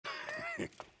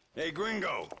Hey,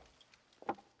 Gringo.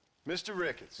 Mr.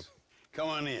 Ricketts. Come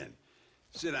on in.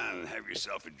 Sit down and have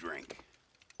yourself a drink.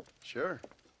 Sure.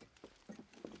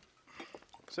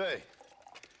 Say,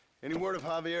 any word of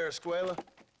Javier Escuela?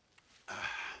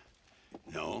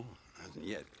 No, nothing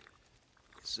yet.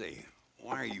 Say,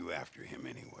 why are you after him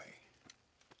anyway?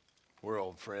 We're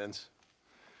old friends.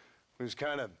 We was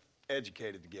kind of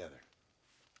educated together.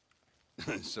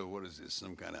 So what is this,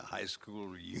 some kind of high school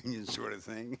reunion sort of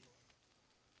thing?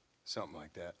 Something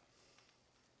like that.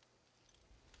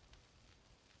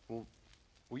 Well,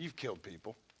 you've killed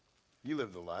people. You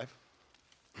lived the life.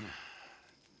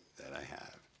 That I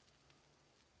have.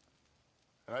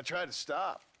 And I tried to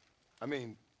stop. I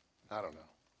mean, I don't know.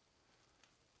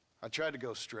 I tried to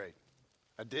go straight.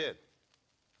 I did.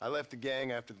 I left the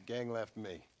gang after the gang left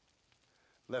me.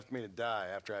 Left me to die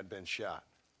after I'd been shot.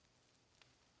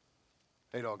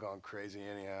 They'd all gone crazy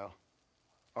anyhow.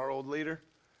 Our old leader,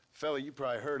 fella you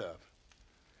probably heard of.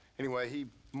 Anyway, he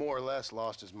more or less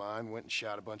lost his mind, went and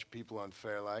shot a bunch of people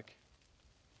unfair like.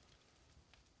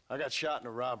 I got shot in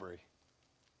a robbery.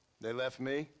 They left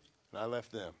me, and I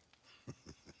left them.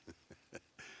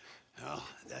 Well,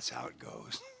 that's how it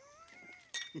goes.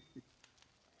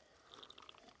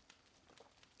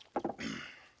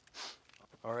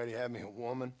 Already had me a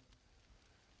woman,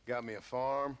 got me a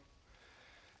farm,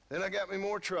 then I got me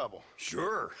more trouble.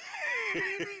 Sure.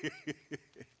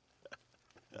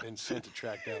 Been sent to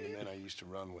track down the men I used to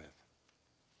run with.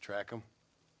 Track them,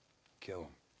 kill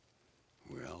them.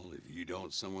 Well, if you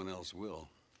don't, someone else will.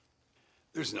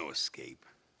 There's no escape.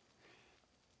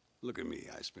 Look at me.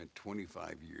 I spent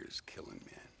 25 years killing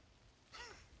men.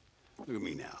 Look at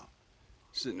me now,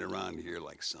 sitting around here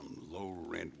like some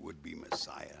low-rent would-be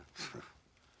messiah.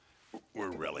 We're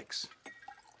relics.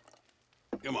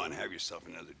 Come on, have yourself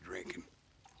another drink and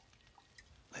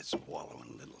let's wallow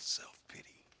in a little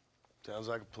self-pity. Sounds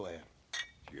like a plan.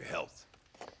 Your health.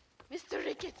 Mr.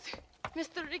 Ricketts!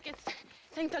 Mr. Ricketts!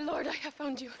 Thank the Lord I have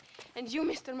found you. And you,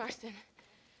 Mr. Marston.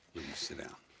 Here, you sit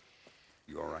down.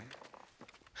 You all right?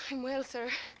 I'm well, sir.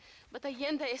 But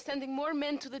Allende is sending more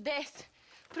men to the death.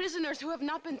 Prisoners who have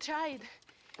not been tried.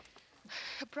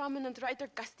 A prominent writer,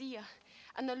 Castilla,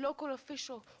 and a local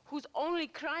official whose only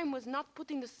crime was not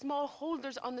putting the small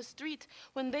holders on the street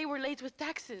when they were late with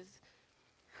taxes.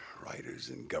 Writers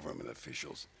and government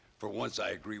officials. For once,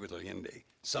 I agree with Allende.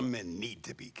 Some men need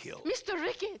to be killed. Mr.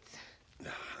 Ricketts!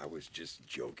 I was just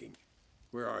joking.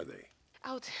 Where are they?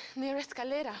 Out near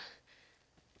Escalera.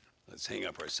 Let's hang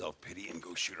up our self-pity and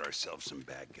go shoot ourselves some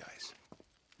bad guys.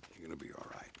 You're gonna be all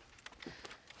right.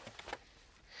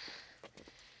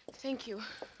 Thank you.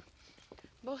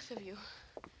 Both of you.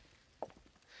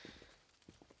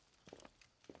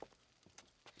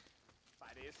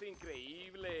 Parece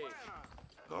increíble.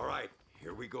 All right,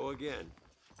 here we go again.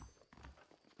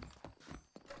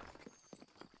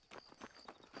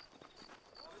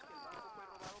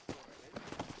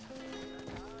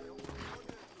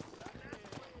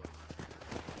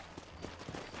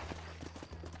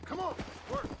 Come on,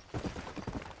 work.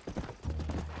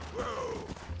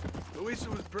 Whoa! Luisa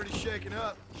was pretty shaken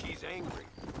up. She's angry.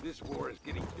 This war is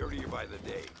getting dirtier by the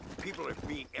day. People are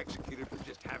being executed for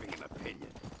just having an opinion.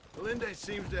 Allende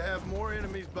seems to have more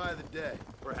enemies by the day.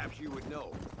 Perhaps you would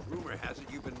know. Rumor has it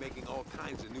you've been making all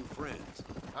kinds of new friends.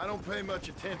 I don't pay much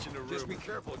attention to rumors. Just be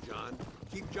careful, John.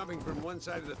 Keep jumping from one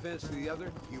side of the fence to the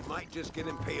other. You might just get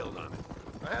impaled on it.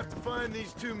 I have to find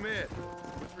these two men.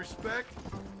 With respect,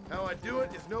 how I do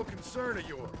it is no concern of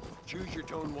yours. Choose your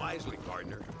tone wisely,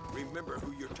 partner. Remember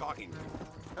who you're talking to.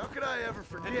 How could I ever And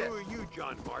forget? who are you,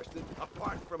 John Marston?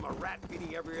 Apart from a rat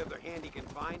beating every other hand he can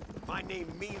find, my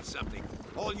name means something.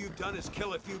 All you've done is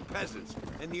kill a few peasants,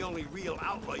 and the only real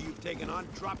outlaw you've taken on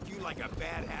dropped you like a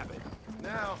bad habit.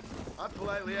 Now, I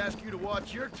politely ask you to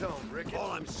watch your tone, Ricketts.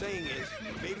 All I'm saying is,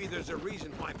 maybe there's a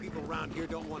reason why people around here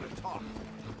don't want to talk.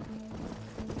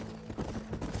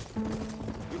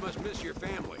 You must miss your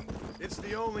family. It's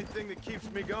the only thing that keeps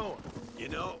me going. You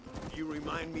know, you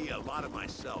remind me a lot of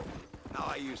myself. How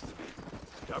I used to be.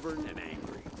 Stubborn and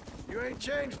angry. You ain't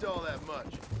changed all that much.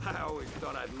 I always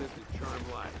thought I'd lived a charmed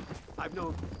life. I've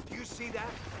known... Do you see that?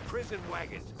 Prison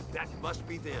wagons. That must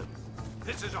be them.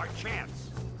 This is our chance.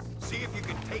 See if you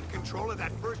can take control of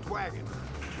that first wagon.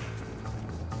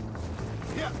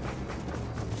 Yeah.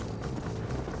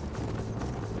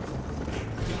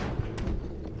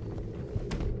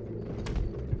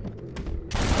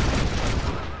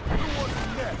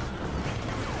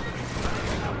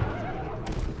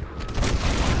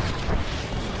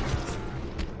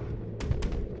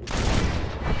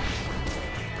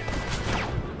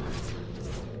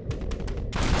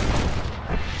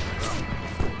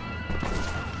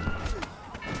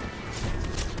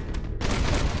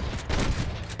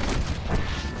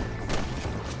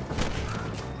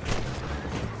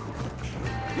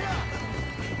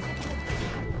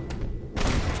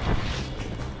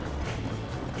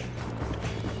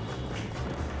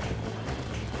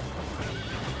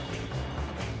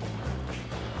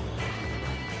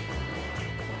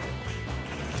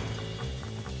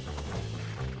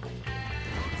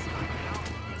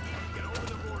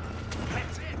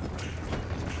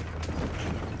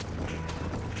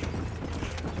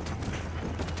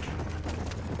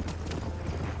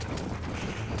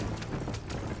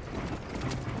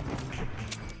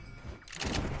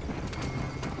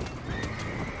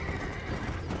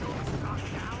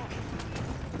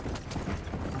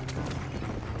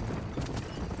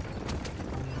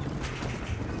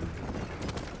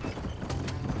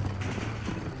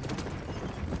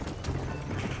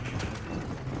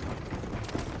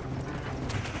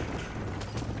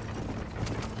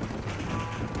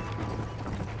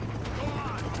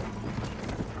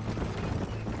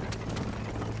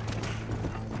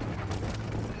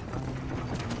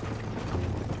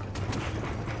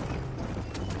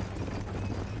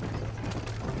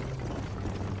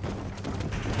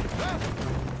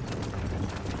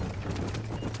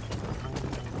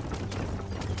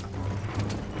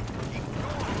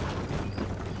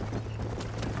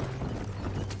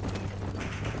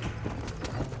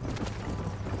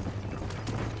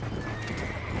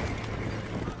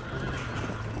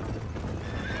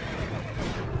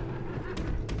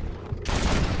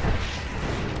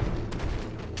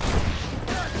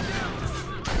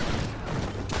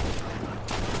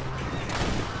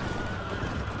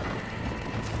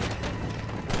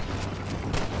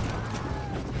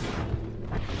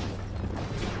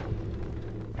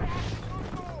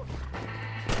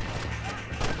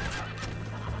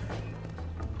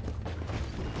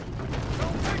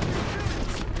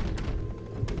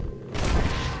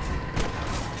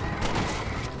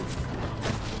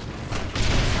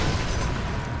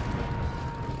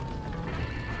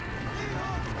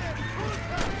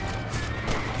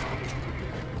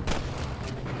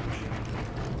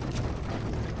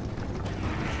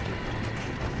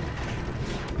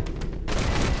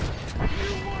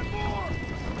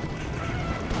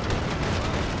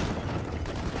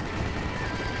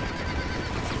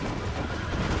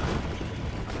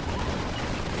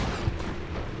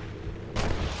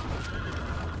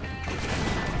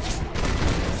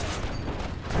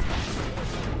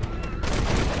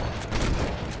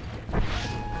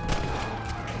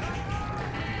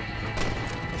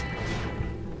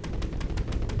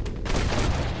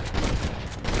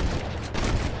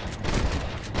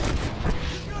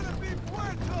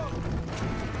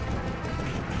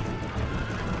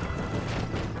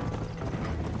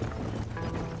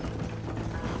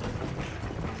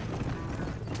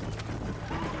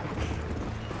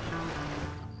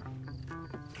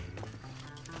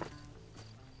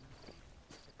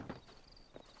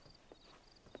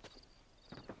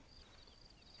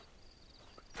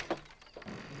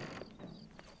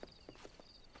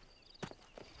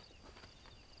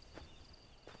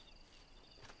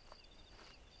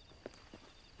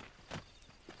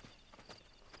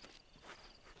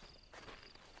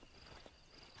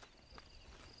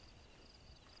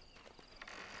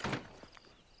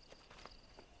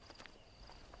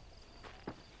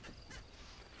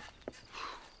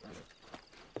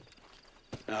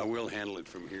 We'll handle it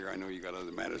from here. I know you got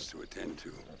other matters to attend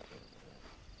to.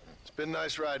 It's been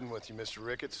nice riding with you, Mr.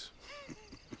 Ricketts.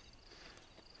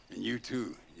 And you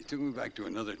too. You took me back to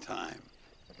another time.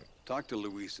 Talk to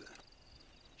Louisa.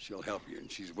 She'll help you,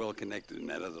 and she's well connected in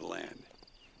that other land.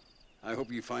 I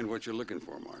hope you find what you're looking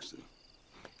for, Marston.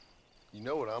 You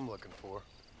know what I'm looking for.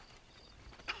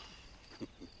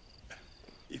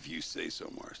 If you say so,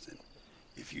 Marston.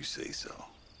 If you say so.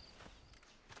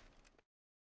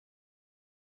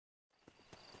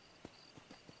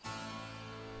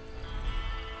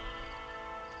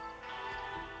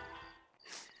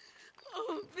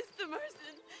 Oh, Mr.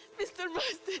 Marston. Mr.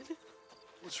 Marston.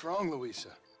 What's wrong, Louisa?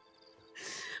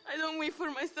 I don't wait for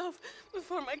myself, but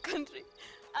for my country.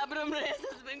 Abram Reyes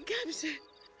has been captured.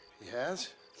 He has?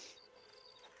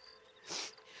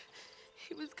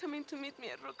 He was coming to meet me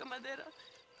at Roca Madera.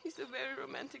 It's a very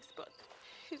romantic spot.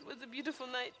 It was a beautiful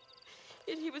night,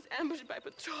 yet he was ambushed by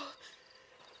patrol.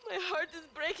 My heart is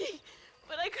breaking,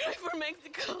 but I cry for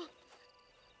Mexico.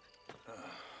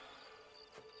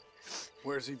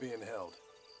 Where's he being held?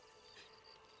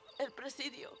 El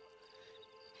Presidio.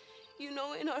 You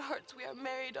know, in our hearts we are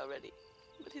married already,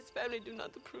 but his family do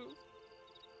not approve.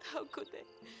 How could they,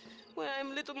 when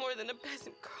I'm little more than a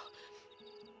peasant girl?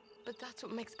 But that's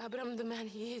what makes Abram the man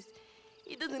he is.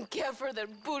 He doesn't care for their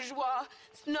bourgeois,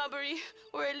 snobbery,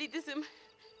 or elitism.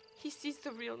 He sees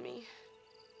the real me,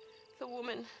 the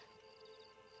woman.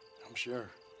 I'm sure.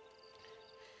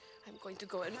 I'm going to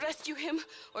go and rescue him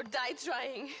or die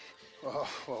trying. Oh,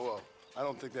 whoa. I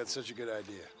don't think that's such a good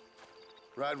idea.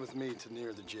 Ride with me to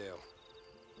near the jail.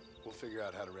 We'll figure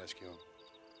out how to rescue him.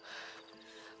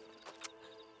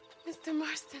 Mr.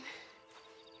 Marston,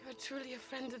 you are truly a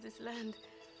friend of this land.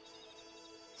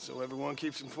 So everyone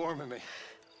keeps informing me.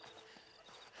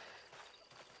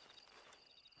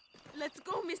 Let's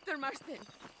go, Mr. Marston.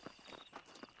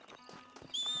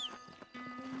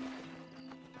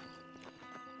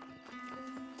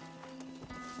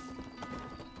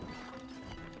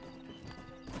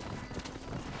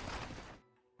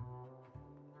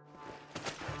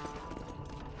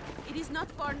 It is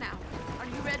not far now. Are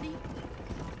you ready?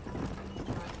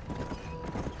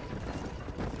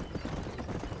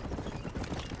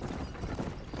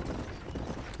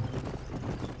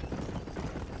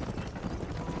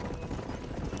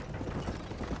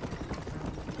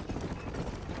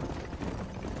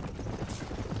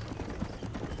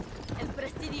 El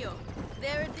Presidio.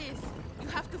 There it is. You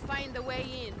have to find the way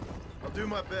in. I'll do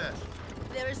my best.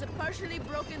 There is a partially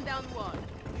broken down wall.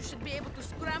 You should be able to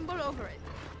scramble over it.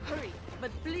 Hurry,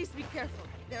 but please be careful.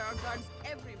 There are guards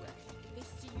everywhere. If they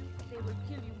see you, they will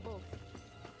kill you both.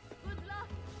 Good luck!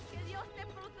 Que Dios te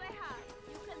proteja!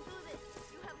 You can do this.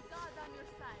 You have God on your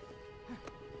side.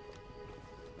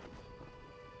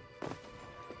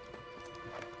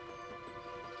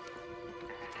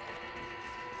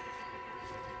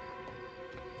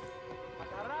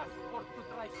 Pagarás por tu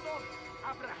traición,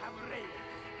 Abraham Reyes.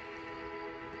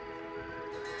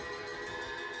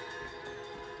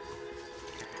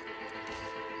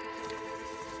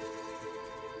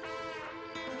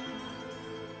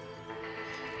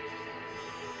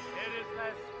 Eres la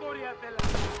escoria de la...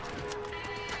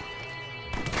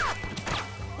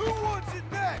 Who wants it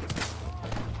next?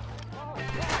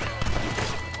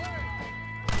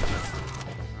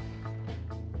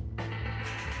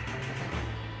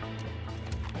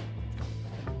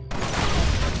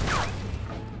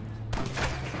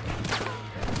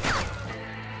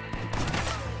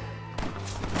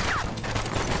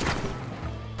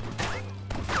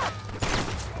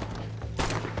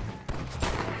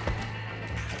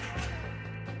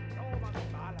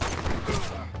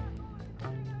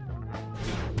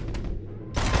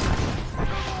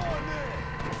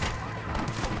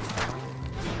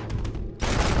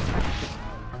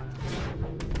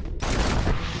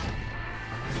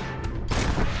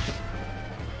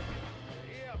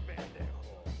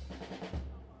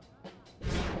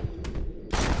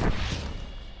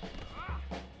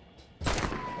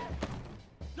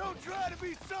 Don't try to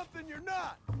be something you're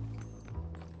not!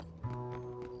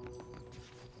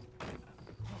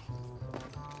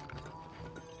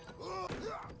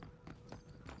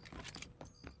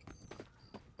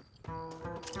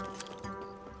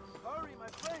 Hurry, my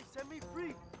friend, set me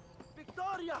free!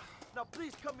 Victoria! Now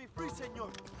please cut me free,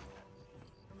 senor!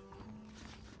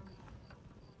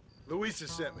 Luisa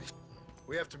sent me.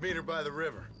 We have to meet her by the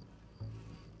river.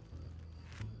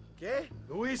 ¿Qué?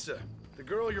 Luisa, the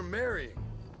girl you're marrying.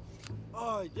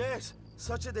 Oh, yes!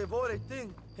 Such a devoted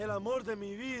thing! El amor de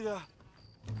mi vida!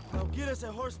 Now get us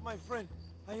a horse, my friend.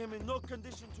 I am in no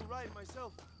condition to ride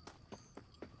myself.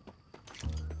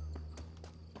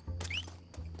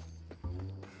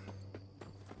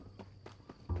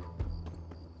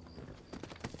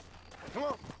 Come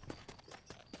on!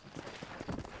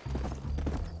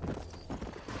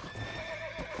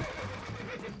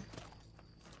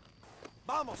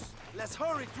 Vamos! Let's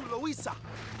hurry to Luisa!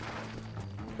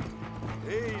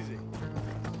 Easy.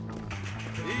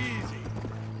 Easy.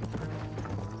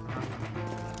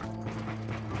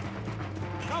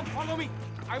 Come, follow me.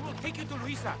 I will take you to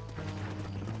Luisa.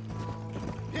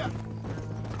 Yeah.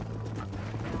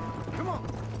 Come on.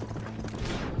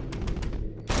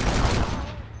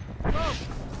 Go!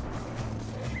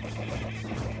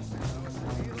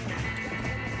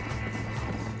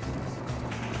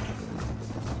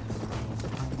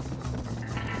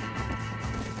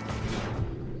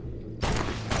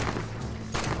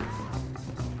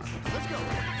 Let's go.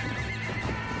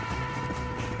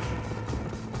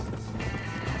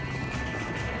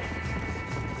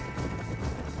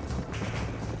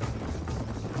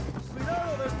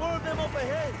 Cuidado, there's more of them up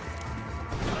ahead!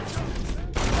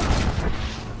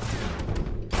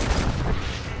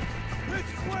 This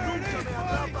is where it is,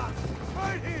 buddy.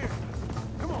 Right here.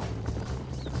 Come on.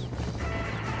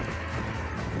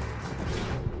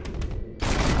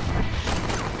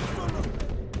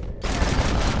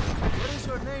 What is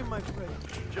your name, my friend?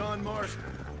 John Marston.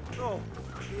 No,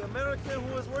 the American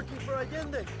who was working for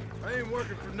Allende. I ain't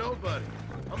working for nobody.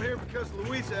 I'm here because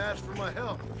Luisa asked for my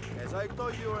help. As I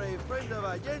thought you were a friend of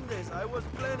Allende's, I was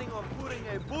planning on putting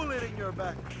a bullet in your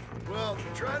back. Well,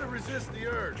 try to resist the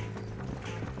urge.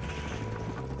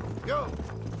 Go.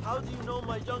 How do you know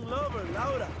my young lover,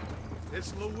 Laura?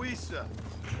 It's Luisa.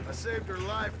 I saved her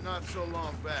life not so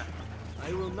long back.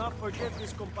 I will not forget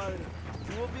this, compadre.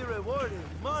 You will be rewarded.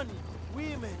 Money,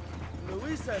 women,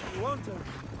 Luisa if you want her.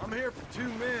 I'm here for 2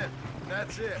 men.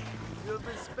 That's it. You've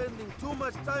been spending too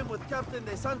much time with Captain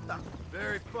De Santa.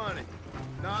 Very funny.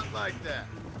 Not like that.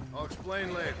 I'll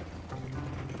explain later.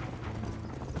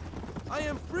 I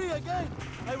am free again.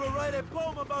 I will write a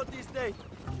poem about this day.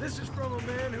 This is from a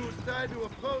man who was tied to a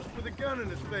post with a gun in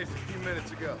his face a few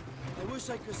minutes ago. I wish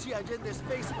I could see Allende's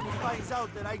face when he finds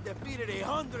out that I defeated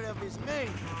 100 of his men.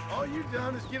 All you've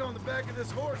done is get on the back of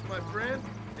this horse, my friend,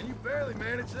 and you barely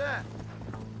managed that.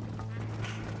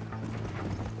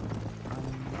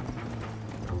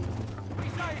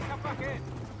 Luisa is up ahead.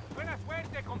 Buena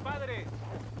suerte, compadre.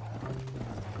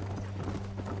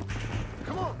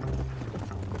 Come on.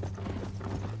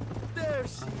 There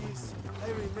she is. I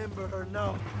remember her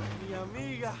now. Mi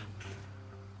amiga.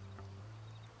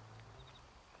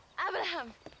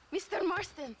 Abraham, Mr.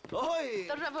 Marston. Oi!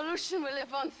 The revolution will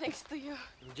live on thanks to you.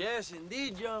 Yes,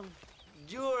 indeed, young.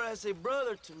 You are as a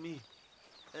brother to me.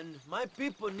 And my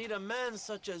people need a man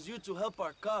such as you to help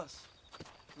our cause.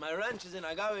 My ranch is in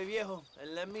Agave Viejo,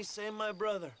 and let me say, my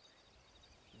brother,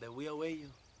 that we await you.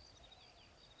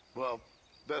 Well,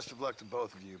 best of luck to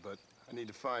both of you, but I need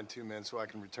to find 2 men so I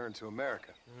can return to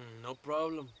America. No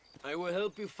problem. I will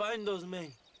help you find those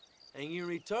men. And in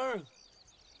return,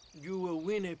 you will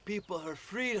win a people her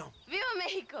freedom. Viva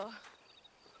Mexico!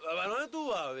 ¿A dónde tú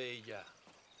vas, Bella?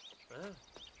 ¿Eh?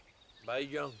 Bye,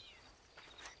 Young.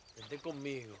 Vente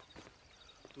conmigo.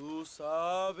 Tú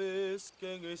sabes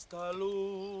que en esta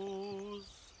luz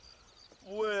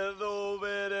puedo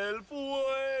ver el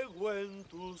fuego en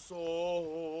tus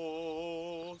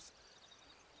ojos.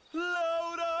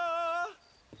 Laura,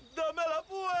 dame la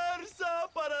fuerza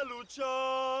para luchar.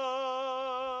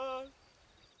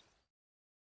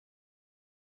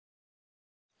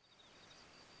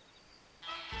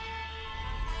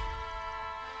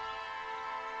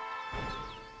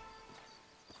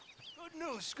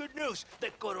 Good news. The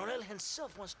Coronel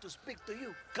himself wants to speak to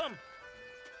you. Come.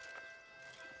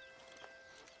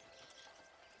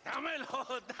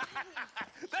 Dámelo,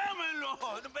 dámelo,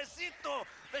 besito,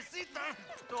 besito.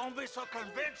 Don't be so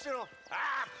conventional.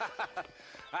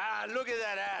 Look at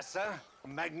that ass, huh?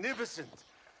 Magnificent.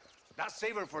 I'll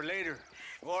save her for later.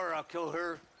 Or I'll kill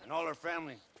her and all her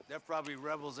family. They're probably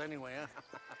rebels anyway, huh?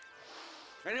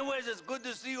 Anyways, it's good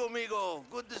to see you, amigo.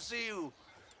 Good to see you.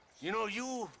 You know,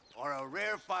 you are a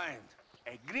rare find.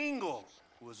 A gringo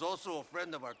who is also a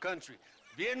friend of our country.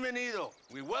 Bienvenido.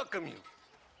 We welcome you.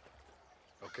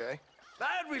 Okay?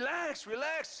 Relax,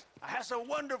 relax. I have some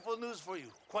wonderful news for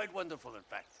you. Quite wonderful, in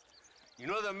fact. You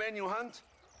know the men you hunt?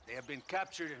 They have been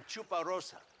captured in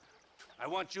Chuparosa. I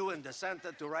want you and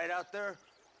DeSanta to ride out there,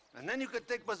 and then you can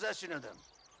take possession of them.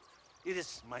 It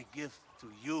is my gift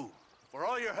to you for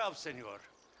all your help, senor.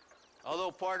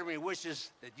 Although part of me wishes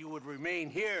that you would remain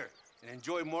here and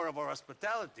enjoy more of our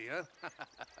hospitality, huh?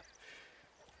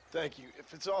 Thank you.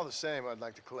 If it's all the same, I'd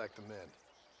like to collect the men.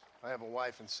 I have a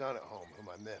wife and son at home whom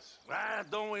I miss.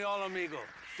 Don't we all, amigo?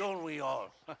 Don't we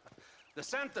all?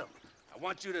 DeSanta, I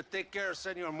want you to take care of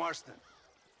Senor Marston.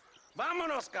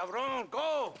 Vámonos, cabrón,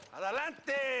 go!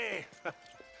 Adelante!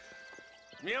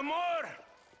 Mi amor!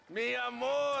 Mi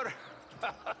amor!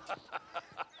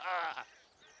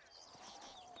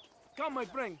 Come, my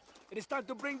friend. It is time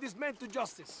to bring these men to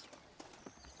justice.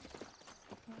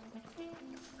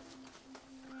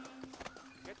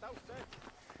 ¿Qué está usted?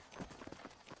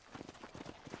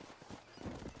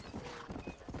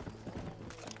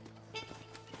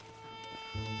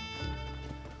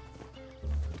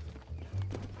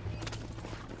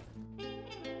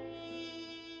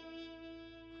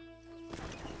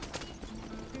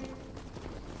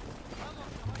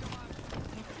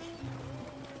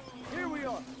 Here we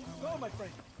are. Go, my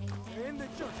friend. We're in the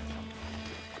church.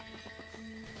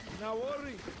 Now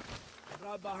worry.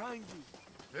 Right behind you.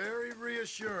 Very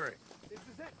reassuring. This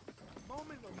is it.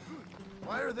 Moment of truth.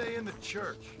 Why are they in the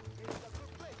church? It's a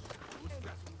good place.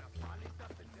 ¿Buscas una pálida,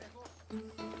 pendejo?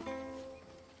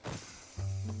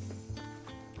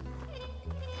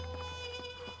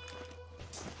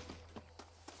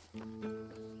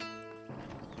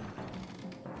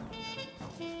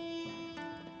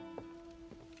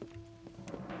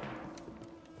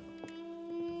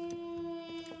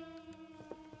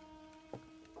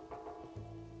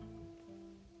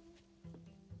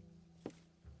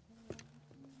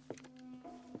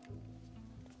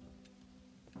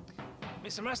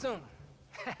 Mr. Marston,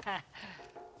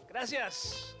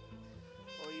 gracias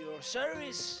for your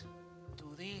service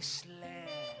to this land.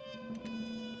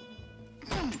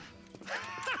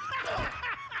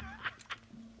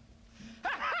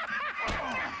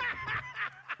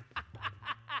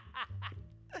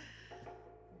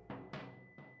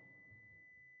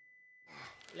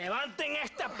 ¡Levanten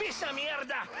esta pizza,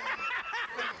 mierda!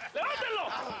 ¡Levántenlo!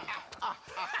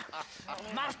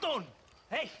 Marston,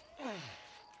 hey.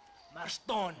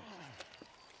 Marston,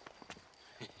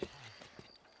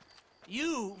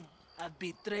 you have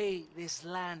betrayed this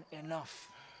land enough.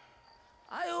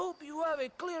 I hope you have a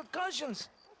clear conscience,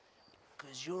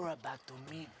 because you're about to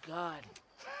meet God.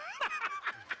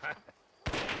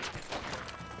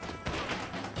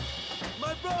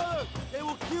 My brother, they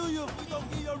will kill you if we don't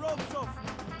get your ropes off.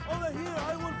 Over here,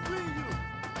 I will free you.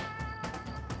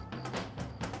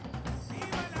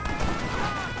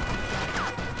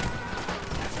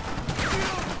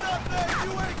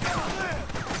 You ain't gonna live!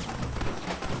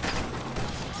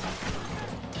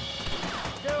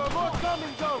 There are more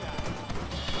coming, Joe!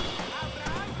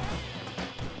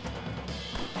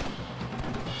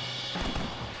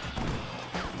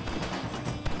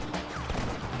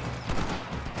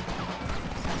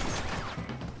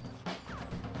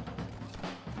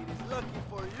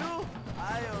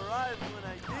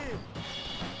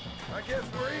 I guess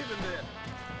we're even then.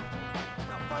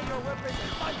 Now find your weapons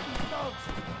and fight these dogs!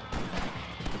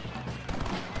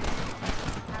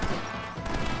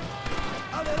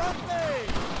 ¡Adelante!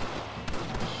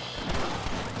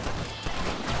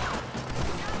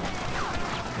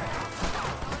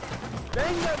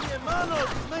 ¡Venga, mi hermano!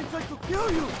 This man tried to kill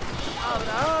you!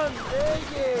 ¡Abraham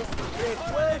Reyes!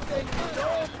 ¡Recuerden mi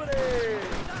nombre!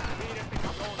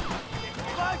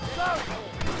 ¡Fight, sir!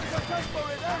 It's a time for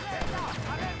redemption!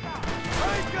 I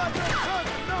ain't got that kind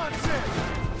of nonsense!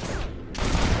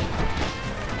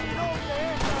 ¡Mi nombre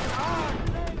es Abraham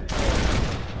Reyes!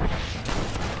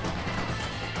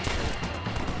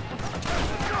 That's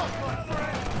enough, my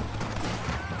friend!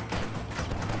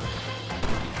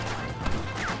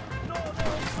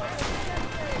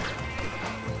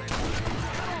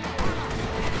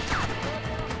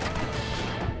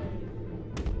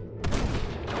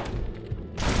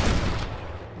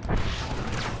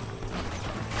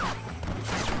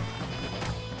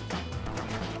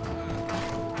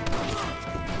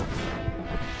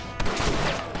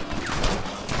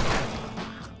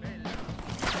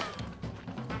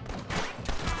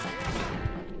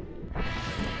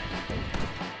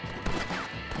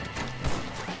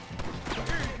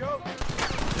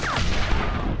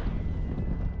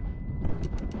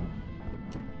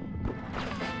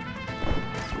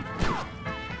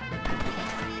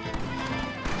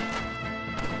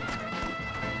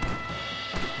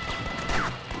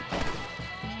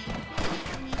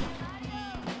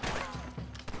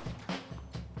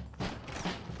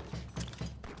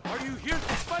 Are you here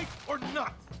to fight or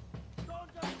not?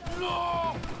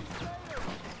 No!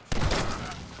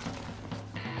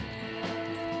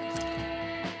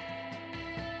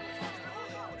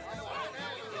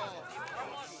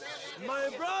 My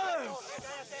brothers!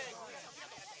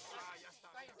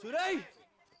 Today,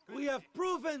 we have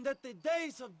proven that the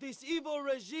days of this evil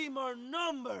regime are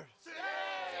numbered.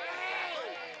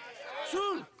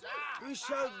 Soon, we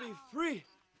shall be free,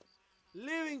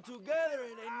 living together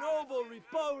in a noble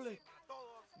republic,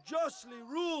 justly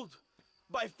ruled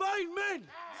by fine men.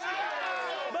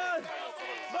 But,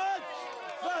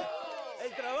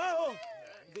 el trabajo,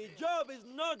 the job is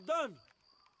not done.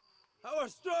 Our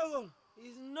struggle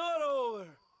is not over.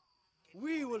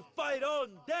 We will fight all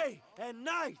day and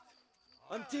night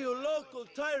until local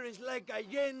tyrants like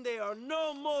Allende are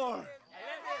no more.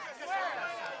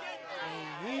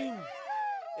 And him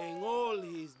and all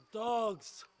his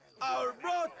dogs are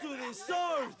brought to the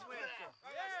sword.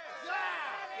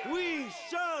 We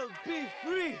shall be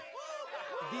free.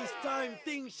 This time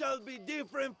things shall be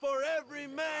different for every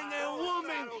man and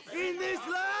woman in this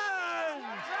land.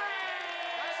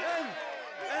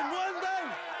 And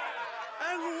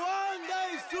one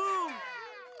day soon,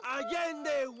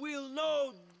 Allende will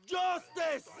know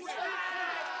justice.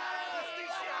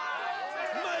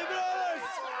 My brothers,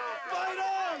 fight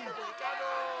on!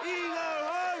 In our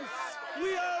hearts, we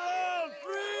are all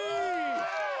free!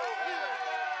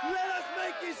 Let us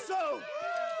make it so!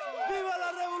 ¡Viva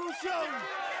la revolución!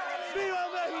 ¡Viva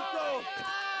México!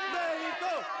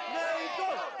 ¡México! ¡México!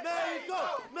 ¡México!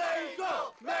 ¡México!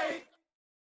 ¡México!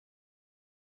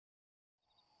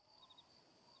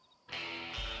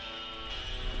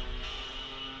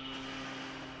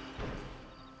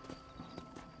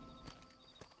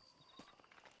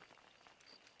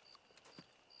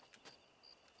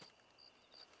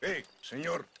 Hey,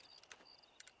 señor.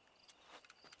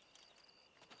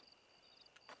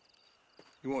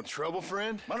 You want trouble,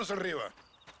 friend? Manos arriba.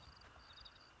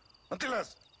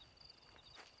 Antelas.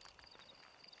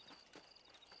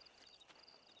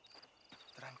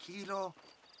 Tranquilo.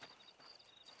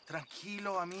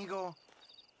 Tranquilo, amigo.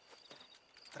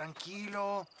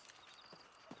 Tranquilo.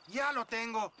 Ya lo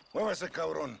tengo. Muévase,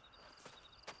 cabrón.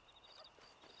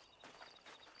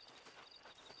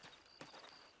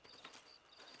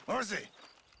 Muévase.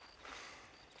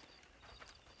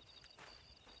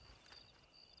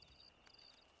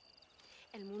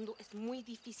 El mundo es muy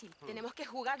difícil. Tenemos que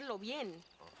jugarlo bien.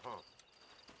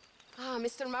 Ah,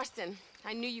 Mr. Marston,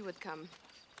 I knew you would come.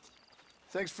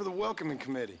 Thanks for the welcoming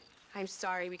committee. I'm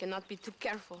sorry, we cannot be too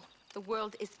careful. The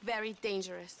world is very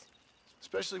dangerous.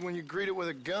 Especially when you greet it with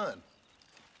a gun.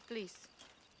 Please.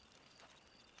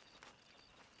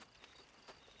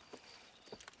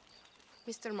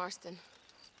 Mr. Marston,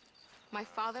 my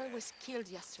father was killed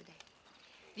yesterday.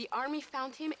 The army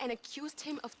found him and accused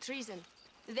him of treason.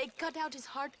 They cut out his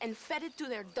heart and fed it to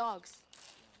their dogs.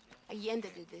 Allende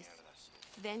did this.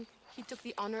 Then he took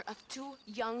the honor of 2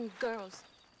 young girls.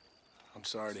 I'm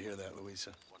sorry to hear that,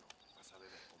 Luisa.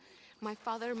 My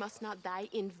father must not die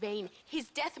in vain. His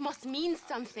death must mean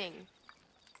something.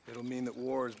 It'll mean that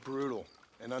war is brutal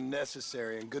and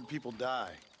unnecessary, and good people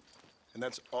die. And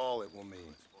that's all it will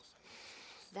mean.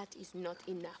 That is not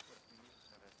enough.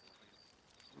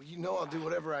 Well, you know I'll do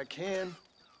whatever I can,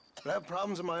 but I have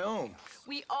problems of my own.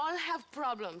 We all have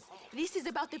problems. This is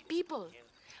about the people.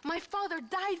 My father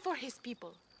died for his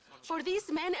people. For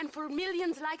these men and for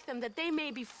millions like them, that they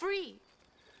may be free.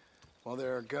 While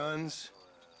there are guns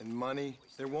and money,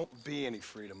 there won't be any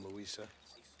freedom, Luisa.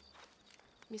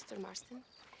 Mr. Marston,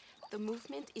 the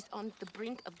movement is on the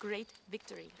brink of great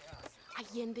victory.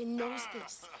 Allende knows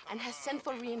this and has sent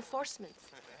for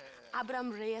reinforcements.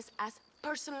 Abraham Reyes asked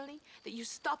personally that you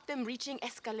stop them reaching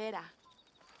Escalera.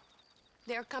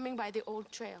 They are coming by the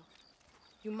old trail.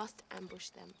 You must ambush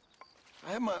them.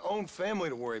 I have my own family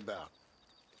to worry about.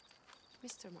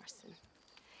 Mr. Marston,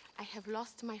 I have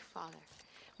lost my father.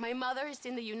 My mother is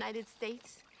in the United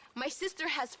States. My sister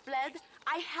has fled.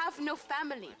 I have no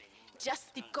family,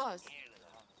 just because.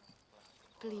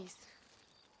 Please,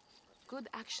 good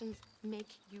actions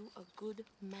make you a good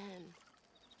man.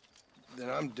 Then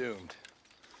I'm doomed.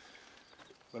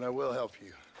 But I will help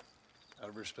you, out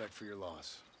of respect for your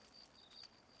loss.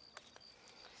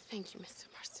 Thank you, Mr.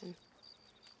 Marston.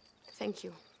 Thank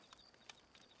you.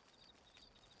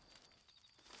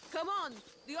 Come on!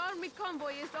 The army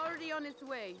convoy is already on its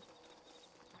way.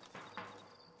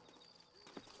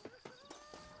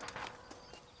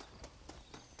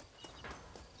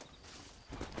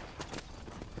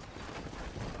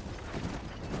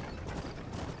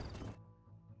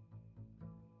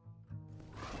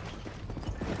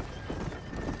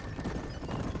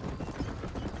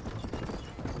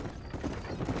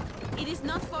 It is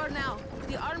not far now.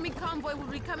 The army convoy will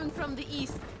be coming from the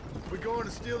east. We going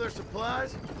to steal their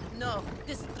supplies? No,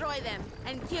 destroy them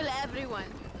and kill everyone.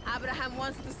 Abraham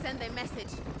wants to send a message.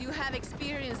 Do you have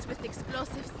experience with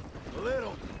explosives? A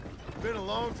little. Been a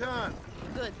long time.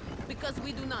 Good, because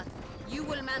we do not. You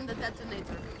will man the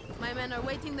detonator. My men are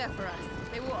waiting there for us.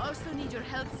 They will also need your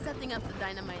help setting up the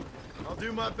dynamite. I'll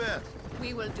do my best.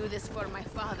 We will do this for my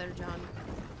father, John.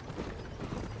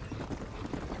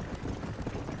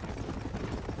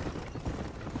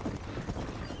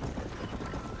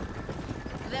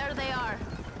 There they are.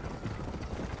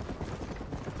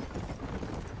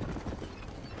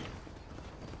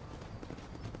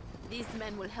 These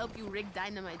men will help you rig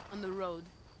dynamite on the road.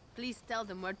 Please tell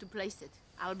them where to place it.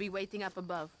 I'll be waiting up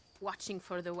above, watching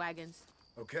for the wagons.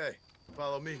 Okay.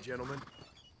 Follow me, gentlemen.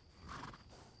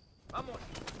 Vamos.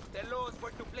 Tell us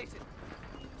where to place it.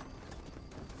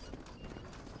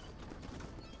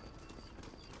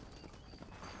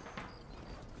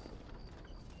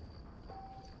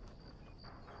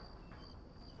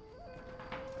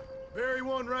 Bury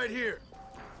one right here.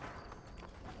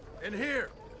 And here.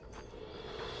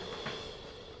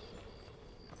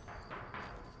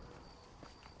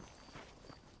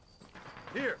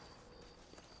 Here.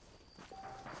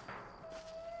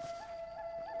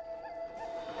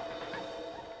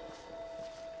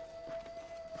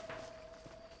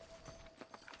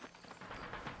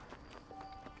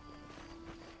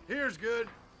 Here's good.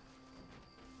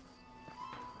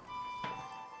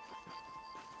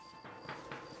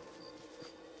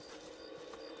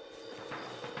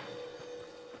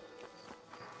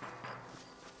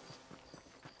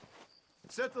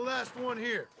 Set the last one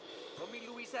here. Throw me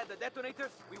Luisa and the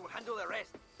detonators. We will handle the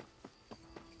rest.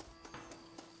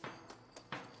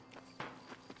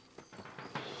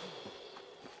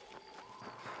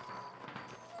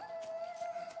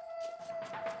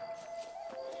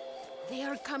 They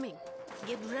are coming.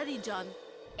 Get ready, John.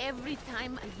 Every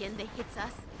time Allende hits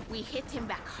us, we hit him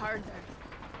back harder.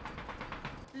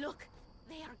 Look,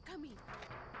 they are coming.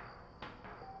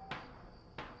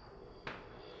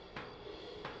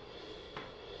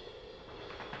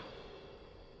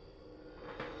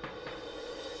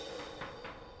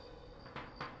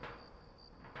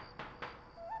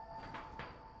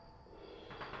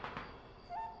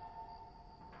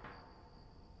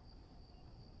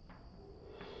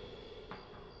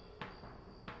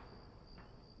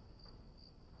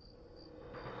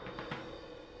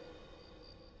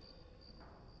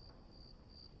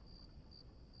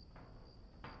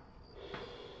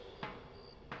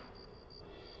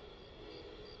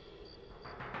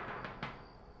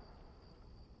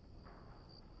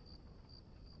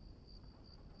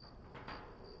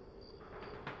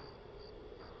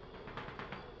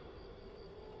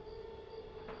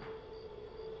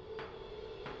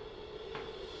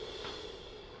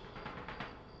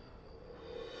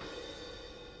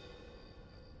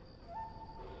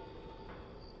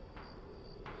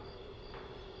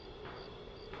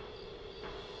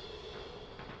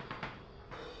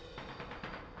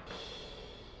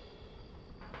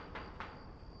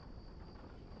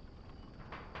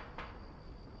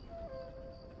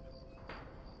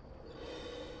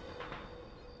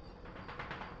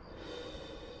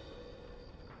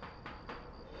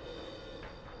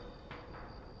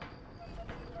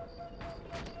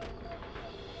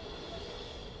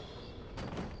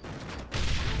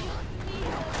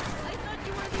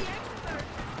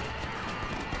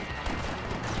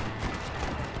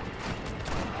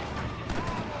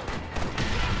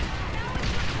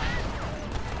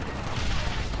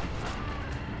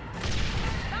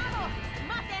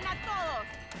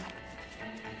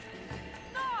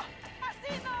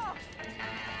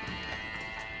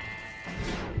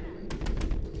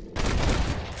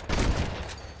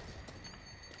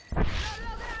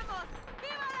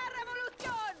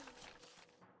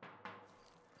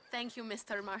 Thank you,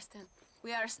 Mr. Marston.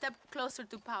 We are a step closer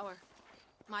to power.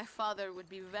 My father would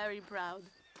be very proud.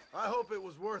 I hope it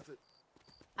was worth it.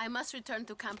 I must return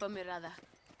to Campo Mirada.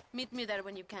 Meet me there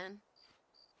when you can.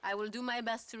 I will do my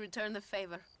best to return the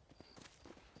favor.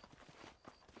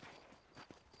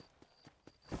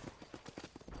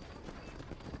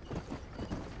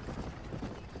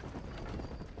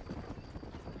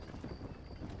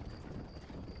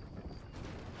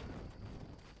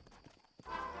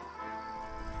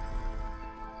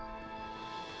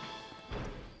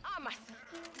 Amas!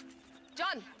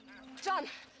 John! John!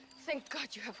 Thank God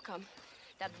you have come.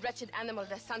 That wretched animal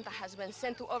de Santa has been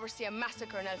sent to oversee a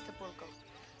massacre in El Sepulcro.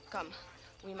 Come,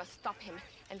 we must stop him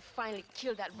and finally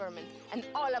kill that vermin and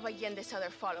all of Allende's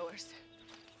other followers.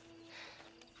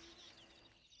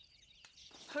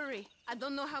 Hurry. I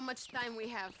don't know how much time we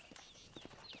have.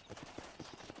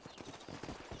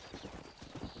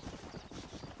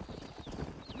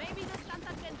 Maybe the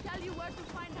Santa can tell you where to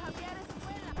find Javier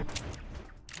Escuela.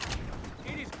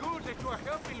 It is good that you are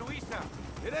helping Luisa.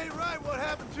 It ain't right what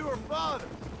happened to her father.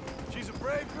 She's a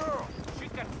brave girl. She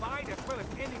can fight as well as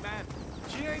any man.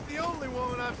 She ain't the only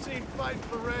woman I've seen fighting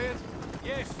for Reyes.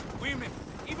 Yes, women,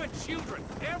 even children.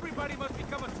 Everybody must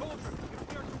become a soldier if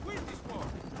we are to win this war.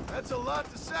 That's a lot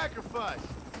to sacrifice.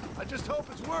 I just hope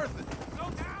it's worth it. Slow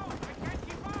down! I can't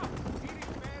keep up! It is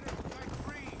better to fight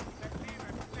free than live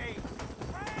as slaves.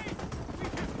 Pray! We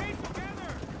should stay together!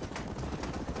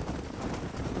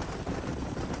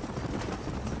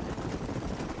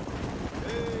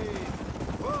 Hey!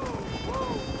 Whoa! Whoa!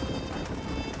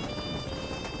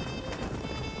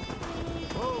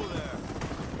 Whoa there!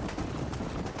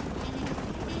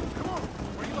 Come on!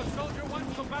 Were you a soldier once,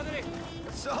 compadre?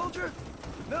 A soldier?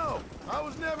 No, I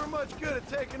was never much good at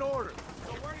taking orders.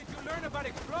 So where did you learn about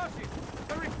explosives?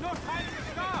 There is no time to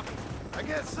stop! I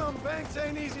guess some banks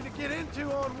ain't easy to get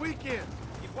into on weekends.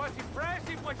 It was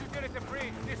impressive what you did at the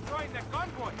bridge, destroying that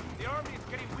convoy. The army is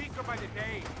getting weaker by the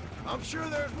day. I'm sure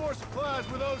there's more supplies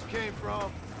where those came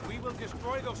from. We will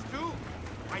destroy those too.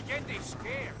 Allende is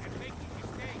scared and making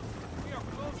mistakes. We are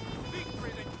closer to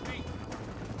victory than you think.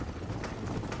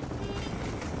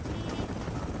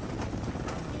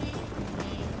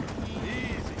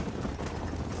 Easy.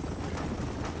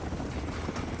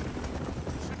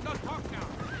 You should not talk now.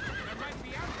 There might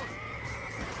be ambushes.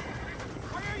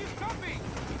 Why are you stopping?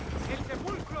 El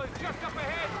Sepulcro is just up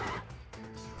ahead.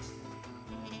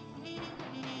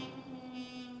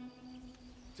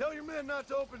 Tell your men not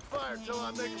to open fire till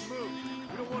I make a move.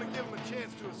 We don't want to give them a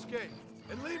chance to escape.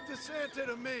 And leave DeSanta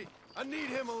to me. I need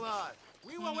him alive.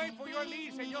 We will wait for your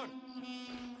lead, señor.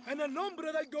 En el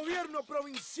nombre del gobierno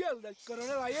provincial del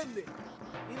coronel Allende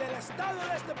y del Estado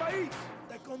de este país,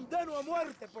 te condeno a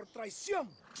muerte por traición.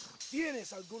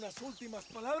 ¿Tienes algunas últimas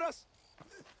palabras?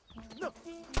 No.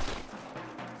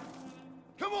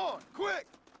 Come on, quick!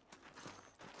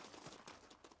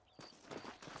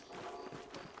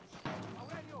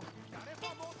 Aurelio, te haré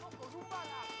famoso con un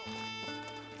balazo.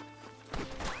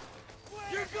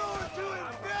 You're going to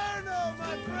Inferno,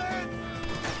 my friend!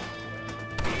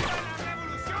 ¡Viva la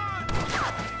revolución!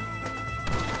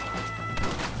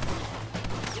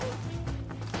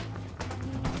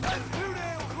 That's too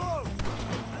damn close!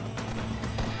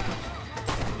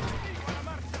 ¡A la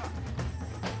marcha!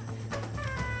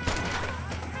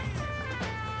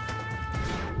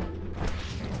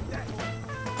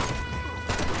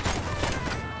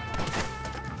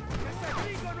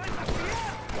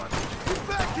 Get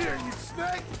back here, you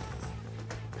snake!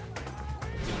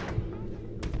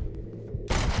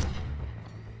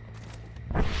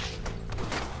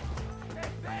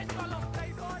 ¡Despecho a los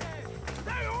traidores!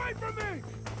 Stay away from me!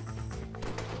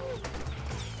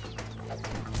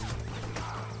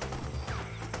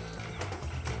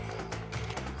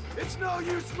 It's no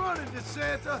use running,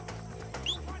 DeSanta!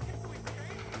 You wanted to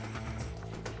escape?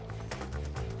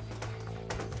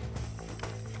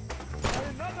 I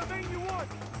am not the man you want!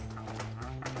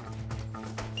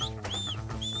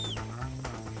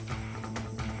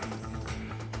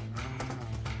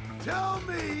 Tell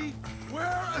me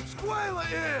where Escuela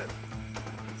is!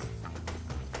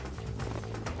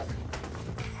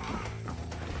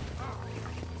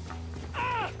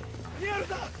 ¡Ah!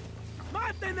 ¡Mierda!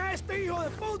 ¡Maten a este hijo de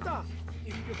puta!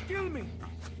 If you kill me,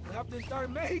 we'll have the entire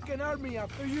Mexican army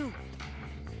after you.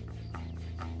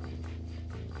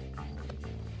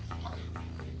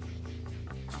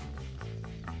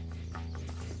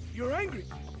 You're angry.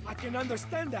 I can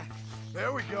understand that.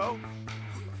 There we go.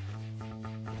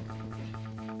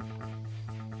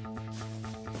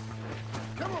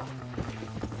 Come on!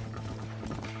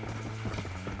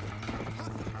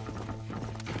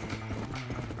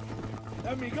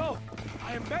 Let me go.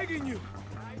 I am begging you.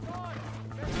 ¡Traidor!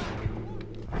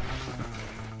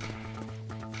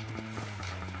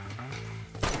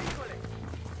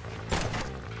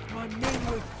 My men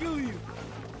will kill you.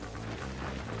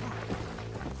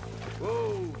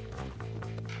 Whoa!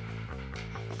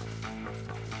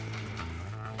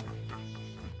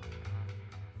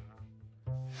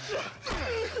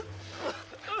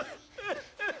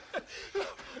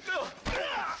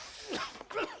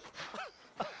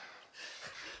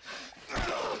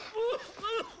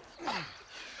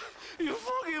 You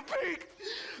fucking pig!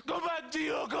 Go back to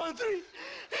your country!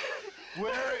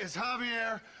 Where is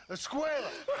Javier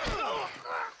Escuela?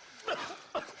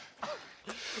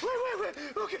 Wait.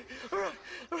 Okay, all right.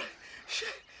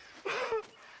 Shit.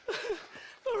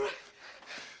 All right.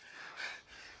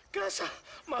 Casa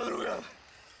Madrugada.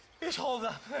 It's hold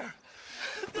up there.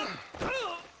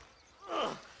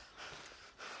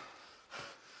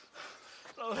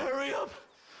 Now hurry up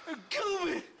and kill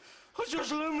me, or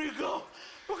just let me go,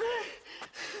 okay?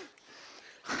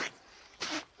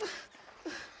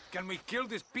 Can we kill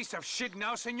this piece of shit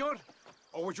now, senor?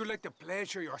 Or would you like the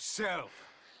pleasure yourself?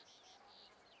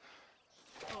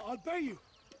 I'll pay you.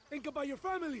 Think about your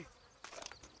family.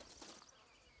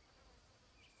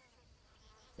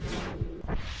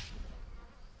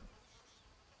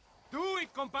 Do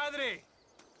it, compadre!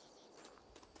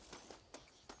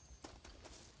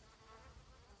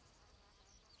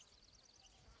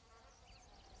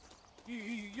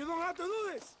 You don't have to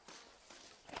do this.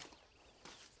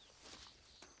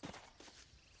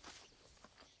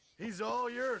 He's all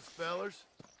yours, fellers.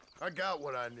 I got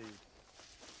what I need.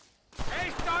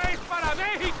 Esto es para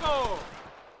México!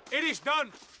 It is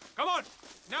done. Come on.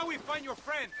 Now we find your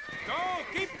friend. Go,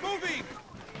 keep moving.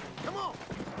 Come on!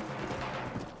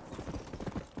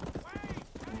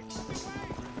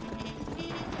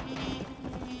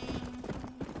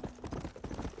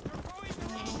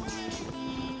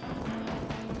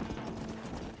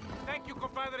 Thank you,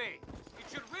 compadre. It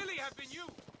should really have been you.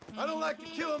 I don't like to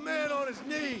kill a man on his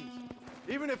knees,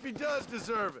 even if he does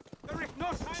deserve it. There is no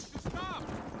time to stop.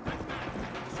 That man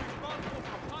is responsible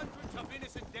for hundreds of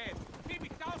innocent dead, maybe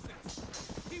thousands.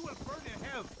 He will burn in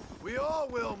hell. We all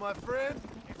will, my friend.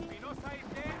 Espinosa is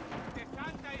dead, De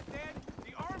Santa is dead,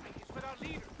 the army is without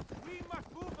leader. We must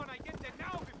move on Allende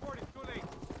now before it's too late.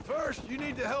 First, you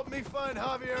need to help me find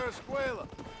Javier Escuela.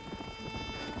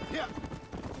 Yeah.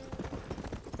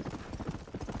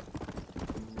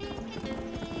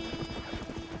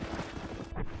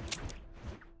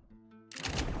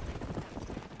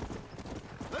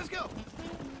 Let's go.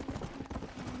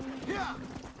 Yeah.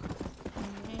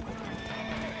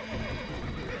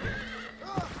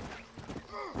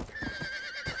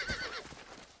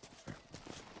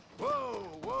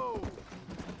 Whoa.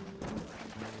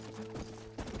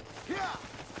 Yeah.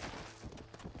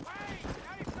 Wait,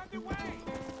 that is not the way.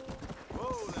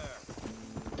 Whoa there.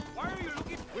 Why are you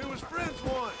looking? We was friends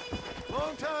once,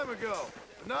 long time ago,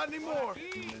 but not anymore.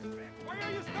 Please, why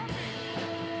are you stopping?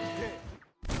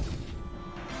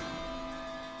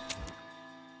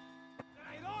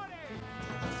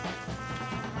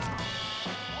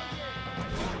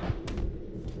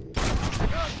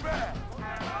 Not bad.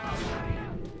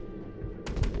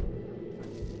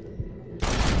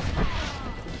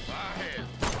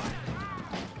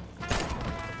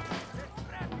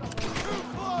 Too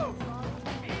close.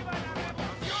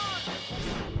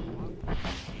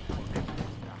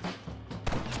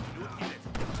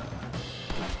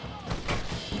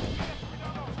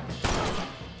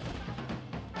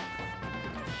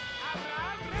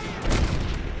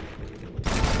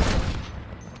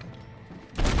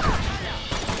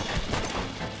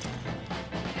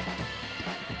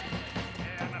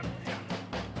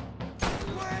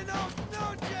 Buenos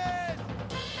noches.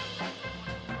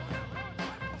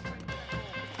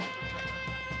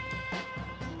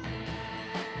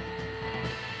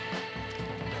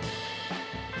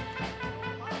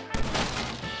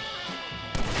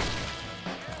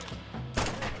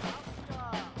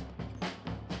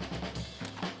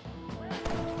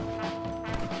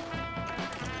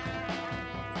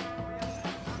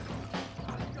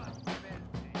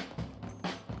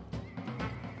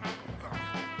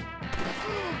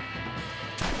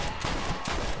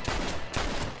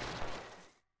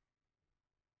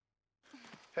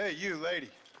 Hey, you lady.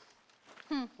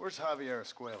 Where's Javier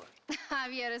Escuela?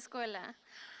 Javier Escuela.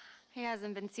 He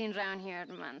hasn't been seen around here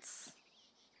in months.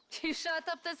 You shut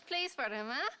up this place for him,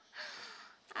 huh?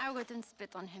 I wouldn't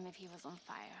spit on him if he was on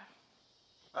fire.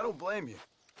 I don't blame you.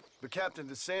 But Captain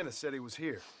DeSanta said he was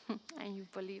here. And you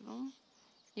believe him?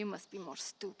 You must be more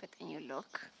stupid than you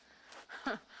look.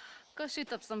 Go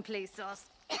shoot up some place else.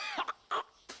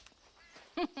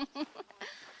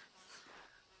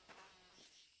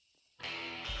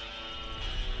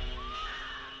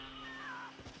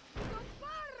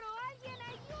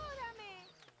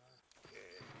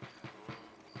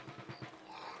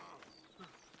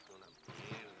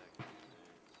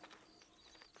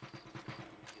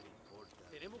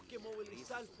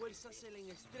 movilizar fuerzas en el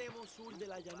extremo sur de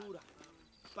la llanura,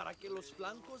 para que los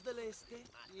flancos del este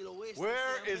y el oeste Where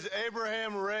sean- is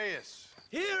Abraham Reyes?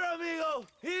 Here, amigo!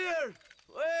 Here!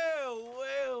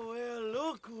 Well,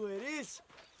 look who it is.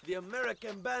 The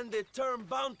American bandit turned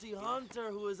bounty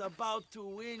hunter who is about to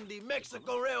win the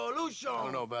Mexican Revolution. I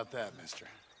don't know about that, mister.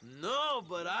 No,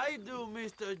 but I do,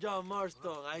 Mr. John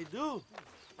Marston, I do.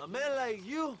 A man like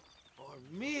you, or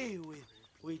me,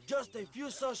 with just a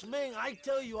few such men, I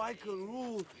tell you I could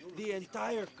rule the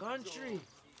entire country.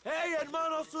 Hey,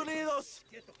 hermanos unidos!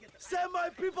 Set my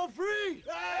people free!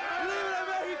 ¡Libre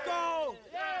México!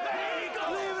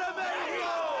 ¡México! ¡Libre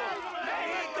México!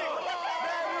 ¡México!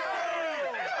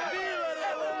 ¡Viva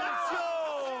la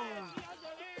revolución!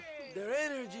 Their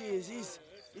energy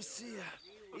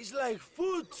is like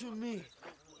food to me.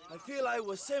 I feel I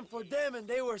was sent for them and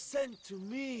they were sent to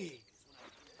me.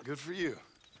 Good for you.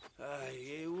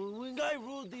 When I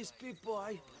rule these people,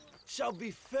 I shall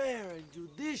be fair and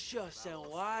judicious and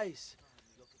wise.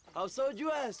 How so,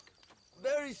 you ask?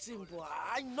 Very simple.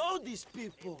 I know these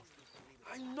people.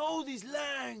 I know this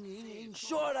land. In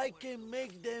short, I can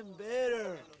make them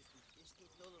better.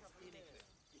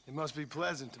 It must be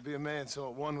pleasant to be a man so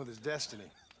at one with his destiny.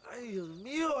 Ay, Dios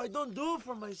mío, I don't do it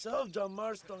for myself, John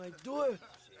Marston. I do it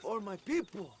for my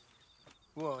people.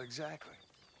 Well, exactly.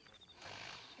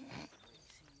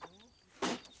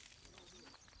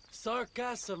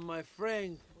 Sarcasm, my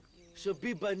friend, should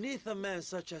be beneath a man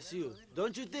such as you,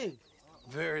 don't you think?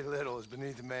 Very little is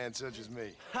beneath a man such as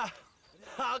me. Ha!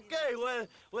 Okay,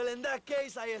 well, in that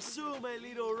case, I assume a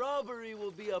little robbery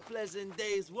will be a pleasant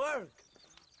day's work.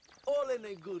 All in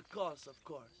a good cause, of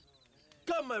course.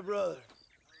 Come, my brother.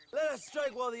 Let us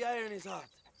strike while the iron is hot.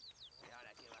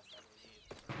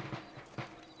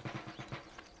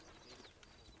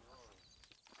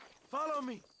 Follow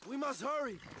me. We must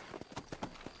hurry.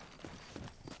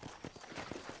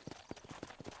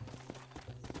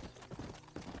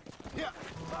 Yeah,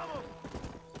 vamos!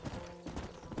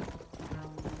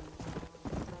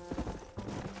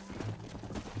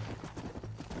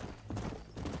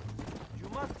 You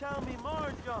must tell me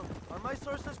more, John. Are my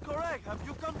sources correct? Have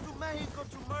you come to Mexico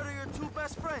to murder your two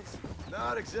best friends?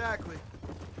 Not exactly.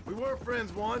 We were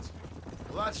friends once.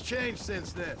 A lot's changed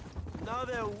since then. Now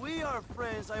that we are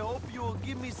friends, I hope you will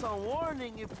give me some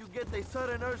warning if you get a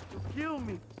sudden urge to kill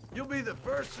me. You'll be the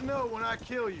first to know when I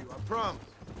kill you, I promise.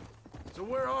 So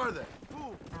where are they?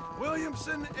 Who?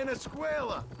 Williamson and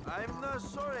Escuela. I'm not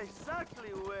sure exactly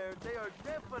where. They are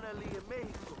definitely in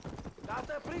Mexico.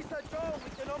 Date prisa, Joe.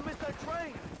 We cannot miss that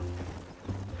train.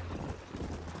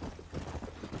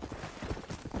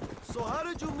 So how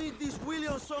did you meet these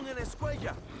Williamson and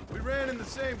Escuella? We ran in the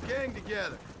same gang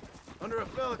together, under a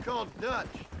fella called Dutch.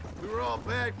 We were all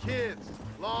bad kids,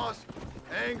 lost,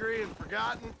 angry, and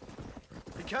forgotten.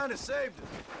 He kind of saved us.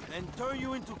 And turned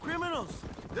you into criminals?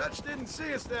 Dutch didn't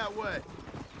see us that way.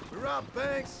 We robbed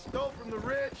banks, stole from the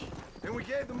rich, and we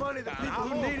gave the money to people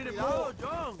who needed it more.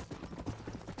 John.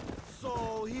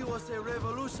 So he was a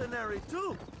revolutionary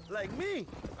too, like me.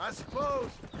 I suppose.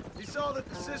 He saw that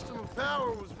the system of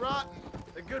power was rotten,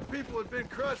 that good people had been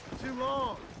crushed for too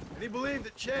long, and he believed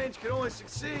that change could only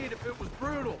succeed if it was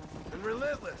brutal and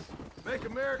relentless. Make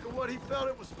America what he felt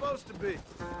it was supposed to be.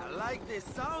 I like the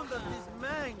sound of this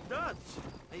man, Dutch.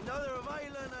 Another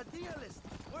violent idealist.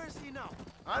 Where is he now?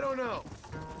 I don't know,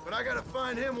 but I gotta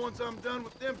find him once I'm done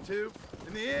with them two.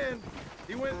 In the end,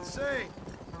 he went insane.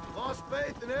 Lost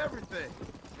faith in everything,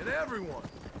 and everyone.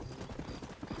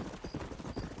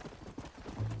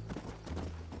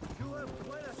 You have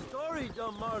quite a story,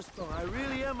 John Marston. I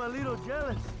really am a little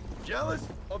jealous. Jealous?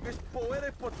 Of his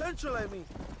poetic potential, I mean.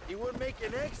 He would make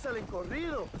an excellent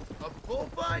corrido. A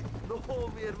bullfight? No,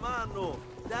 mi hermano.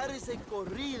 That is a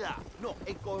corrida. No,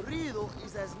 a corrido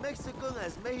is as Mexican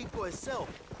as Mexico itself.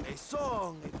 A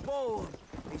song, a poem,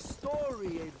 a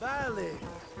story, a ballad,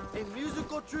 a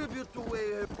musical tribute to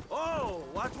a... Oh,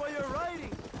 watch what you're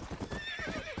writing.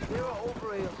 There are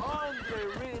over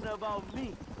 100 written about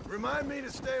me. Remind me to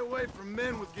stay away from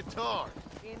men with guitars.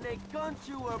 In a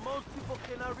country where most people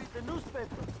cannot read the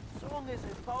newspaper, song is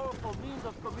a powerful means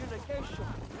of communication.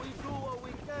 We do what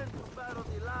we can to battle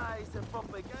the lies and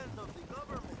propaganda of the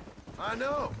government. I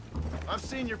know. I've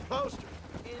seen your posters.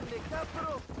 In the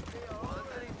capital, they are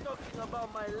already talking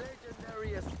about my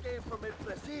legendary escape from El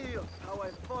Presidio, how I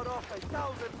fought off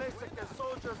 1,000 Mexican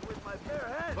soldiers with my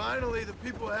bare hands. Finally, the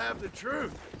people have the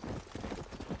truth.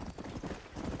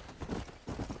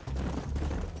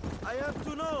 I have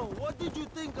to know, what did you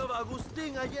think of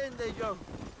Agustin Allende, Young?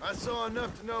 I saw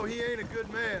enough to know he ain't a good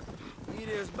man. It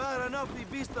is bad enough he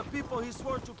beats the people he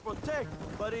swore to protect,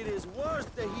 but it is worse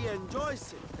that he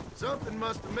enjoys it. Something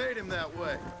must have made him that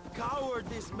way.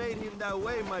 Cowardice made him that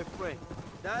way, my friend.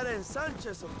 That and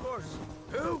Sanchez, of course.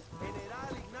 Who?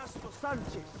 General Ignacio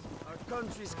Sanchez, our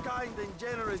country's kind and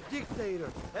generous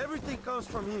dictator. Everything comes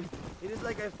from him. It is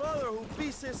like a father who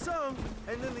beats his son,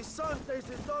 and then his son takes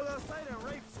his dog outside and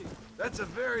rapes him. That's a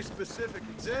very specific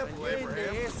example, Abraham.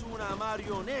 Allende es una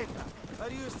marioneta. How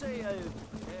do you say, a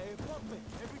puppet?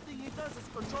 Everything he does is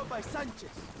controlled by Sanchez.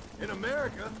 In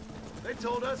America, they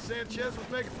told us Sanchez was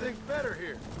making things better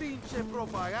here. Pinche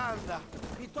propaganda.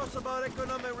 He talks about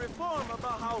economic reform,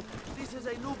 about how this is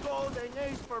a new golden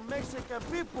age for Mexican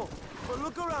people. But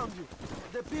look around you.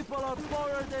 The people are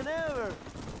poorer than ever.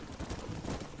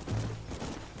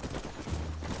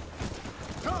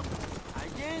 Come!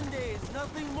 Allende is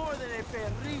nothing more than a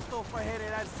perrito for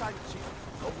General Sanchez.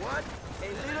 A what? A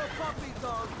little puppy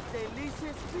dog that leads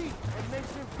his feet and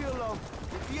makes him feel loved.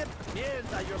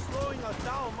 Mierda, you're slowing us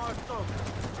down, Marto.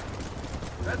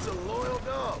 That's a loyal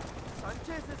dog.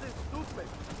 Sanchez isn't stupid.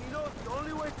 He knows the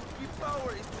only way to keep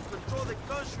power is to control the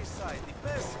countryside, the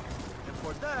peasants. And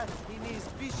for that, he needs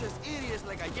vicious idiots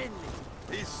like Allende.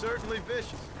 He's certainly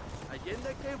vicious.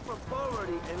 Allende came from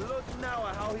poverty, and look now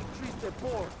at how he treats the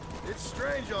poor. It's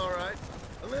strange, all right.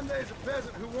 Allende's a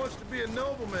peasant who wants to be a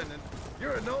nobleman, and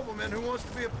you're a nobleman who wants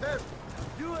to be a peasant.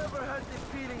 You ever had the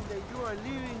feeling that you are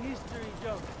leaving history,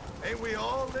 John? Ain't we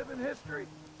all living history?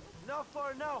 Not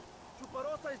far now.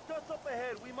 Chuparosa is just up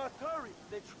ahead. We must hurry.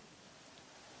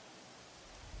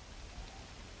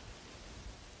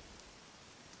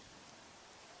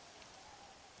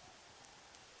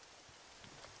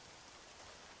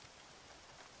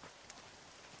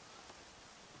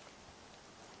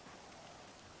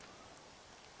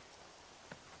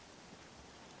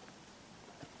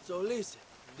 So listen,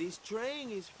 this train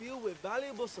is filled with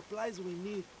valuable supplies we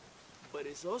need, but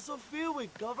it's also filled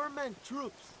with government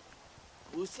troops.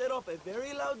 We'll set up a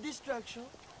very loud distraction.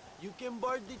 You can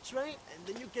board the train, and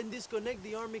then you can disconnect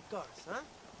the army cars, huh?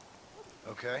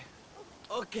 Okay.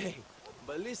 Okay,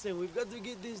 but listen, we've got to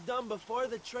get this done before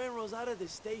the train rolls out of the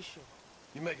station.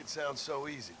 You make it sound so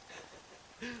easy.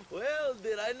 Well,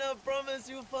 did I not promise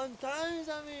you fun times,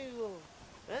 amigo?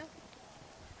 Eh?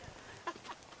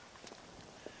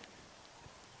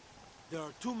 There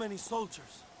are too many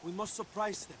soldiers. We must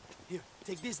surprise them. Here,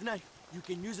 take this knife. You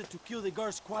can use it to kill the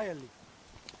guards quietly.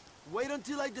 Wait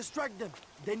until I distract them.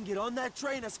 Then get on that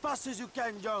train as fast as you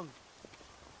can, John.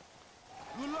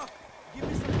 Good luck. Give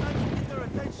me some time to get their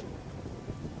attention.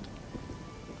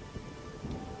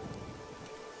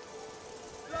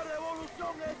 ¡La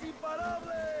revolución es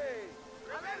imparable!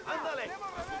 ¡Ándale!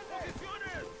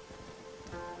 ¡Posiciones!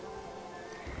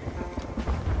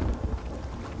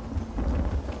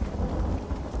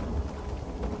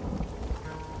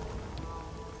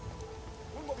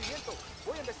 Un movimiento.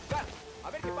 Voy a investigar. A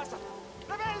ver qué pasa.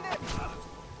 ¡Rebelde!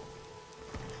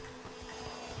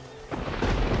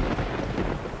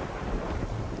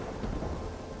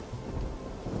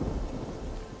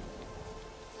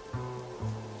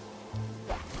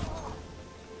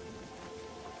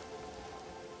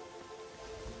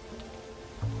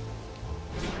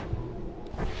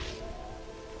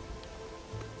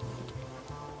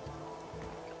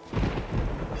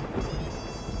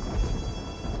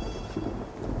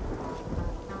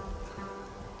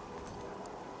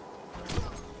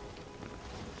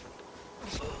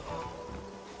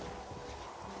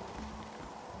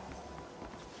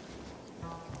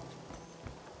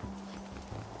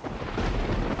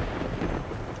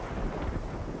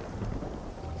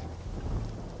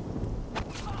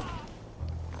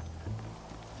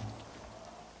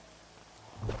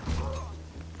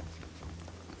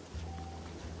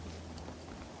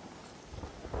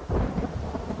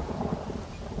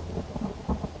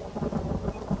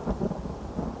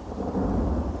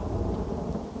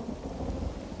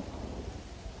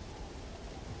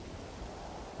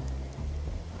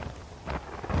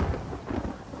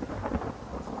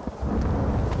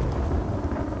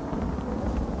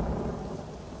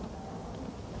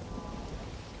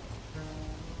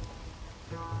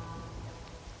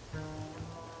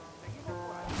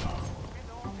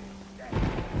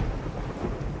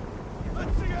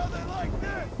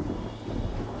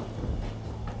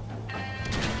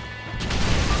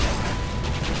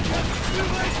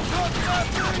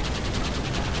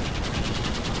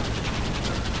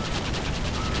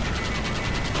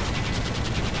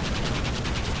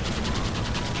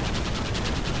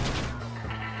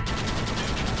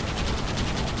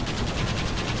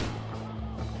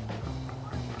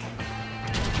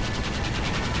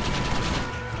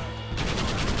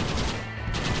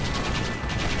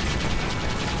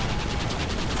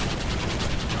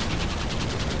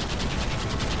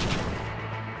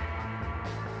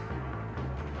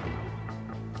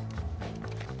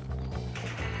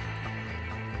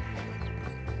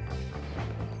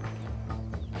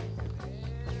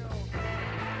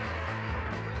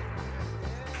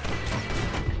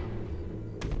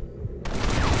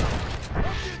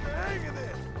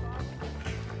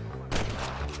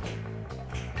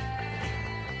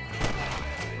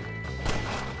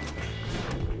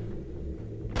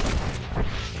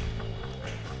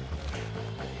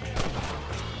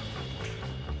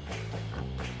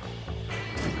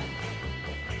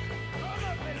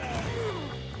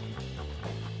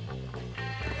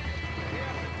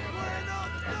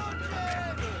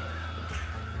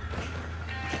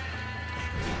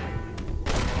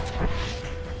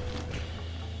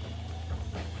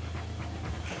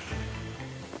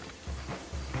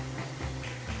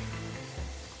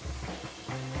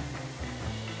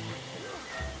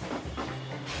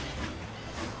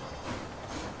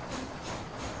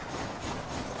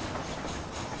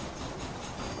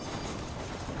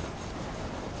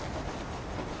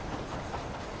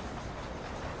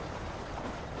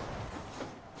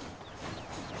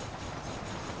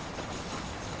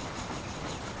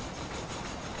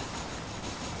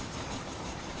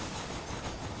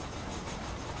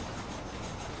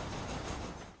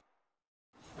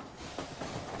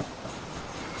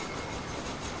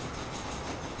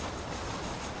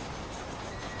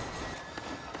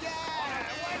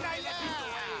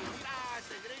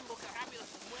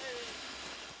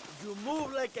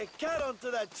 like a cat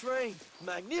onto that train.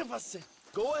 Magnificent.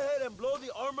 Go ahead and blow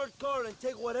the armored car and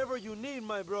take whatever you need,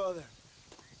 my brother.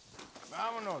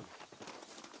 Vámonos.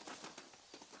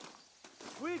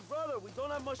 Quick, brother, we don't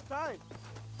have much time.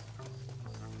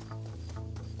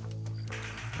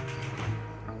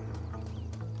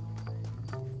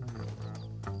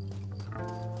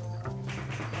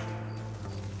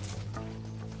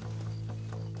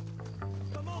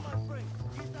 Come on, my friend.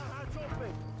 Keep that hatch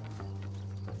open.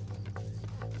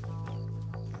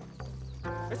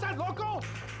 ¿Estás loco?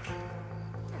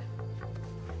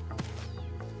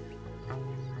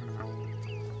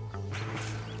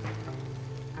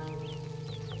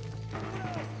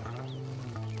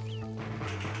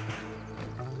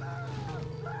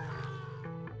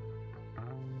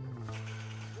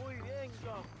 Muy bien,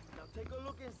 John. Now take a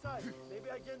look inside. Maybe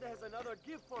Allende has another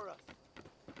gift for us.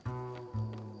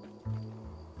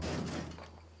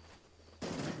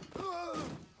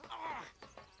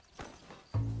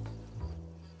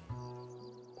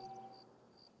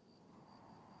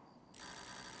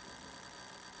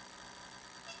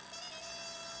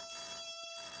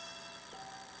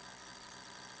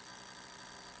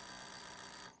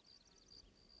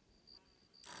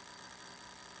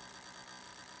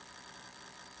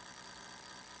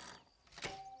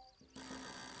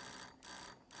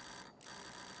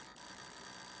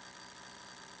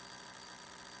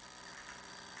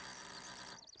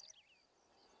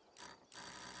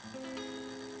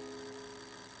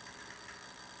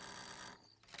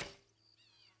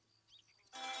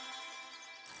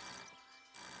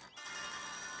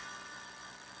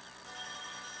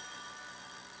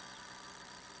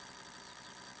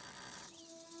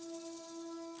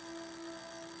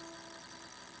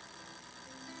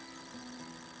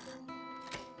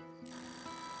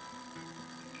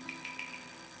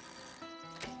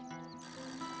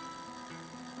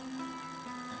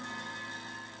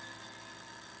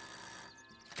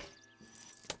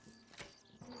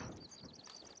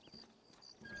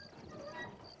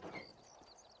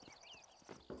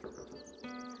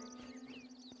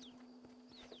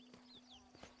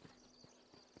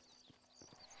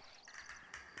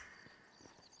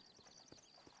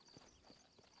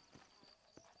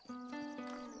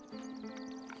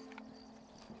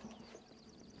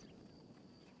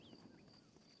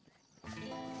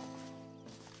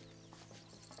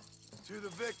 To the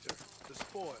victor, the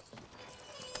spoils.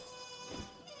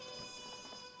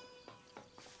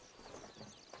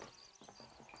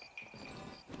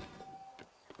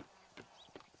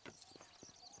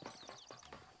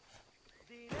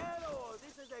 Dinero!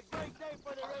 This is a great day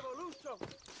for the revolution!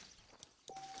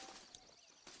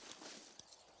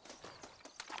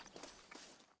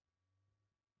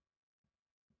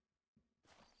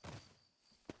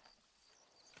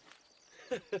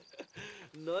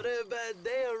 Not a bad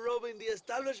day of robbing the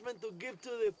establishment to give to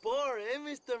the poor, eh,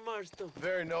 Mr. Marston?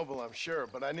 Very noble, I'm sure,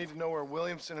 but I need to know where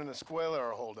Williamson and Escuela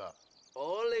are holed up.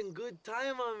 All in good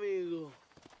time, amigo.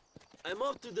 I'm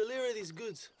off to deliver these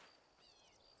goods.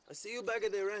 I'll see you back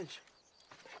at the ranch.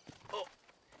 Oh,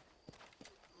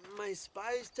 my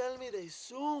spies tell me they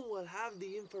soon will have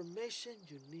the information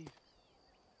you need.